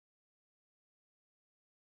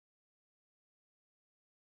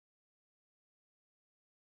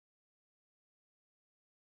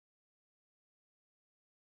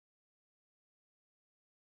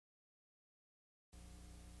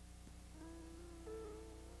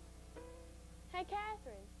Hey,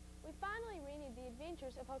 Catherine, we finally rented The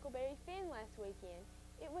Adventures of Huckleberry Finn last weekend.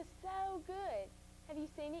 It was so good. Have you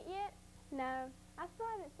seen it yet? No, I still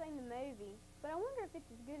haven't seen the movie, but I wonder if it's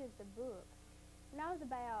as good as the book. When I was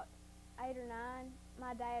about 8 or 9,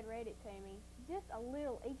 my dad read it to me, just a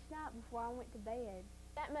little each night before I went to bed.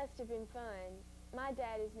 That must have been fun. My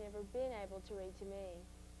dad has never been able to read to me.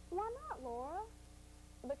 Why not, Laura?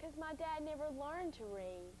 Because my dad never learned to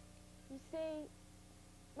read. You see,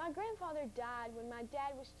 my grandfather died when my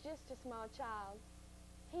dad was just a small child.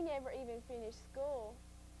 He never even finished school.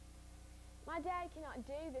 My dad cannot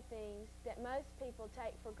do the things that most people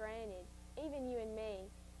take for granted, even you and me.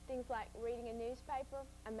 Things like reading a newspaper,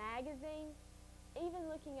 a magazine, even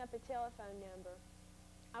looking up a telephone number.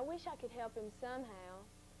 I wish I could help him somehow.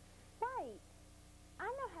 Wait, I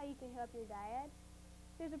know how you can help your dad.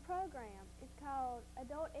 There's a program. It's called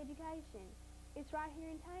Adult Education. It's right here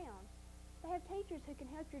in town. They have teachers who can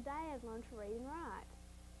help your dad learn to read and write.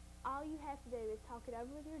 All you have to do is talk it over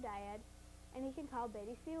with your dad, and he can call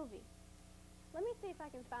Betty Sylvie. Let me see if I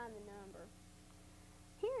can find the number.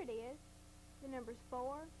 Here it is. The number's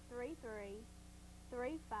 433-3536.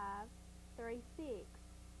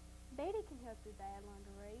 Betty can help your dad learn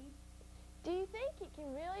to read. Do you think it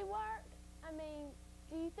can really work? I mean,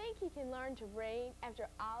 do you think he can learn to read after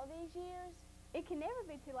all these years? It can never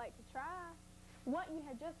be too late to try. What you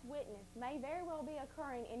have just witnessed may very well be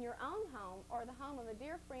occurring in your own home or the home of a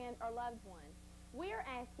dear friend or loved one. We are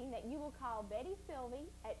asking that you will call Betty Sylvie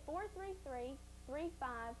at 433-3536.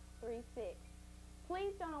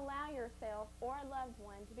 Please don't allow yourself or a loved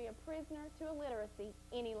one to be a prisoner to illiteracy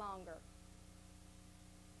any longer.